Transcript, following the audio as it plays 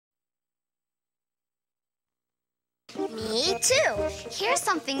Me too. Here's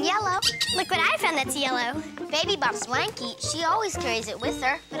something yellow. Look what I found that's yellow. Baby Bop's blankie, she always carries it with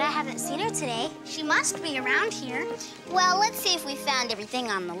her. But I haven't seen her today. She must be around here. Well, let's see if we found everything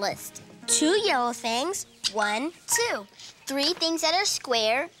on the list. 2 yellow things. 1, 2. 3 things that are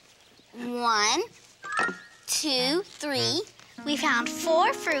square. 1, 2, 3. We found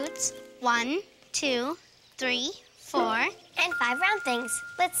 4 fruits. 1, 2, 3, 4. And 5 round things.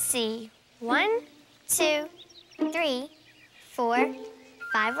 Let's see. 1, 2, 3, 4,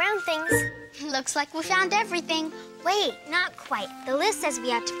 5 round things. Looks like we found everything. Wait, not quite. The list says we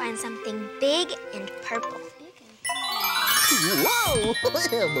have to find something big and purple. Whoa!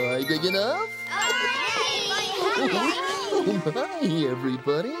 Am I big enough? Oh, hey! Hi,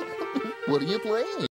 everybody. What are you playing?